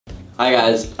Hi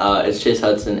guys, it's Chase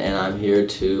Hudson and I'm here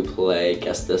to play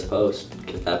Guess This Post.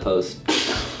 Get that post.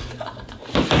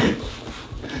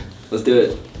 Let's do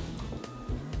it.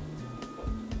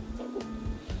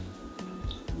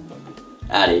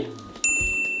 Addie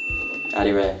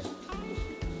Ray.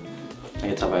 I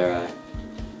can tell by your eye.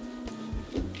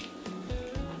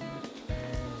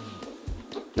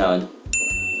 No one.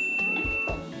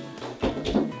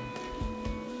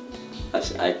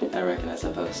 I recognize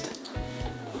that post.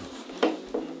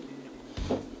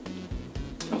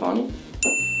 Bonnie?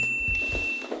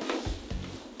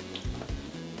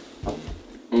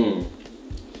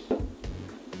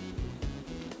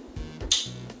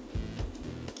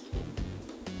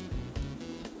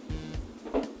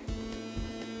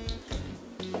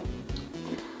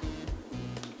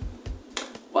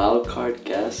 Wild card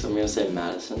guess, I'm gonna say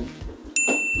Madison.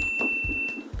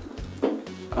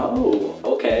 Oh,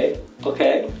 okay.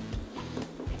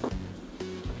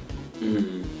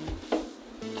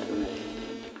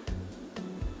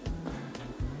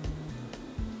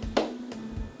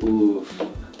 Oof.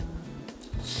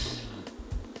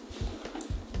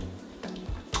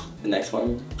 The next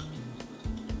one.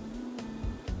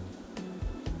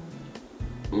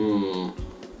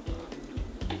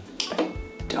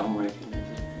 Don't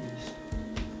recognize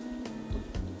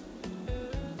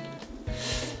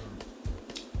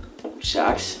these.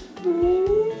 Shax?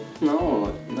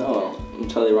 No, I'm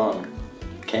totally wrong.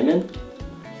 Cayman?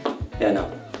 Yeah,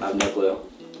 no, I have no clue.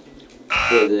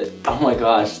 Who is it? Oh my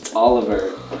gosh, it's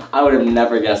Oliver. I would have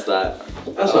never guessed that.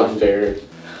 That's not fair.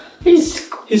 He's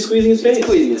squeezing his face. He's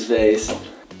squeezing his face.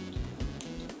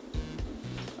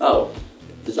 Oh,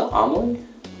 is that Amelie?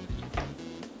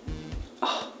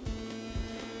 Oh.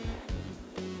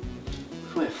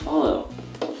 Who do I follow?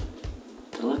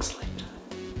 That looks like that.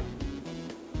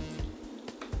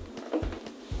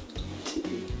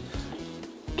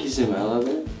 Can you zoom out a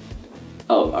little bit?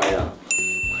 Oh, Ariana.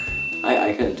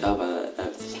 I couldn't tell by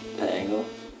that angle.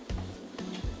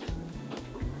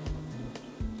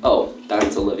 Oh,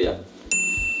 that's Olivia.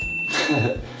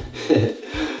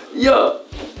 Yeah!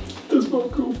 That's my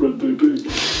girlfriend, baby.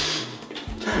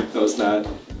 No, it's not.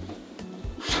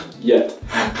 Yet.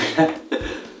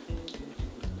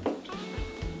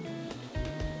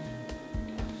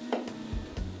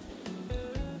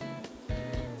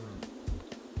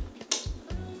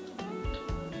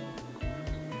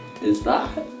 Is that?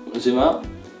 Zoom out.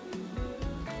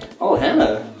 Oh,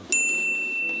 Hannah.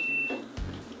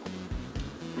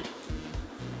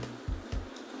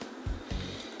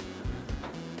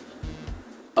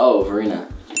 Oh, Verena.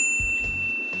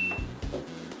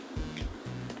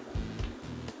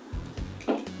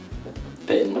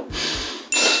 Peyton.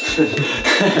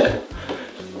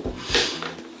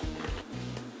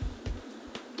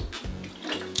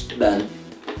 Ben.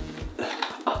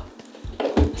 Oh.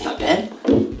 It's not Ben?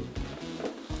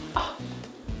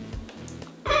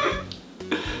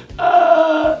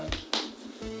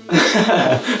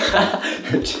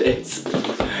 Chase.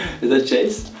 Is that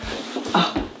Chase?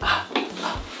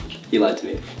 He lied to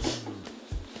me.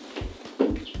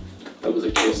 That was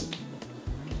a kiss.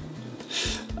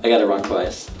 I got it wrong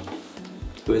twice.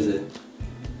 Who is it?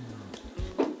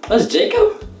 That's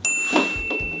Jacob?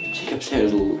 Jacob's hair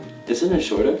is isn't it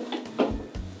shorter?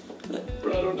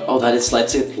 Bro, I don't know. Oh, that's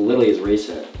literally as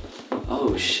recent.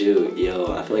 Oh shoot,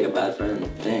 yo, I feel like a bad friend.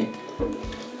 Dang.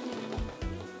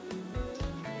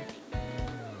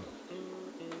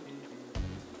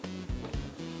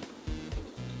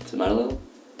 Zoom out a little.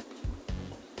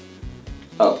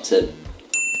 Oh, Sid.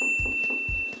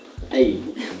 Hey.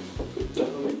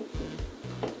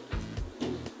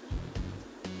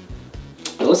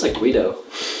 It looks like Guido.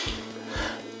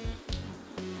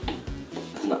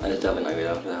 It's definitely not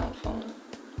Guido, but I don't follow it.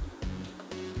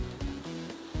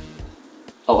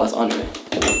 Oh, that's Andre.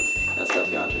 That's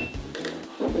definitely Andre.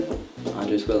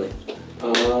 Andre's Willie.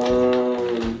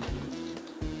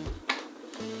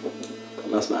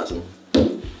 That's Madison.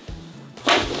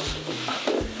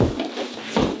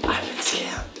 I've been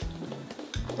scammed.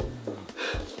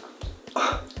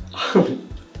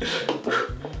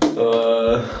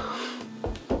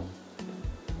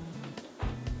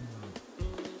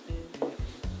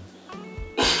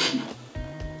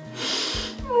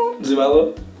 Zumelo?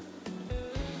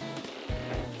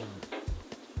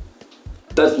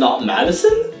 That's not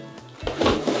Madison?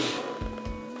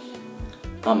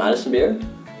 Not Madison beer?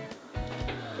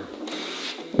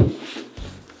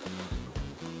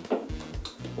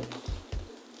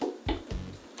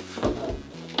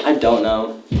 I don't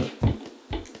know.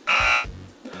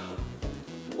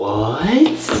 What?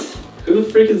 Who the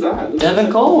freak is that?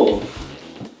 Devin Cole.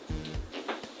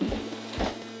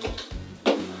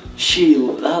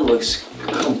 That looks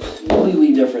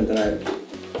completely different than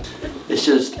it's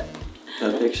just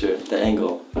the picture, the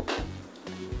angle.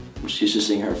 I'm just used to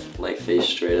seeing her like face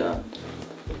straight up.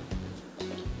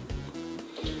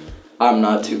 I'm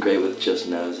not too great with just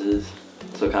noses,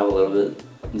 so kind of a little bit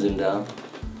zoomed out.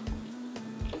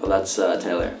 Oh, that's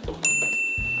Taylor.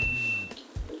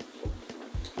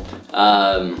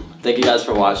 Thank you guys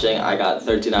for watching. I got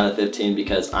 13 out of 15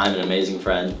 because I'm an amazing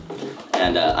friend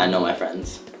and I know my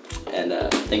friends. And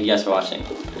thank you guys for watching.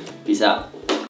 Peace out.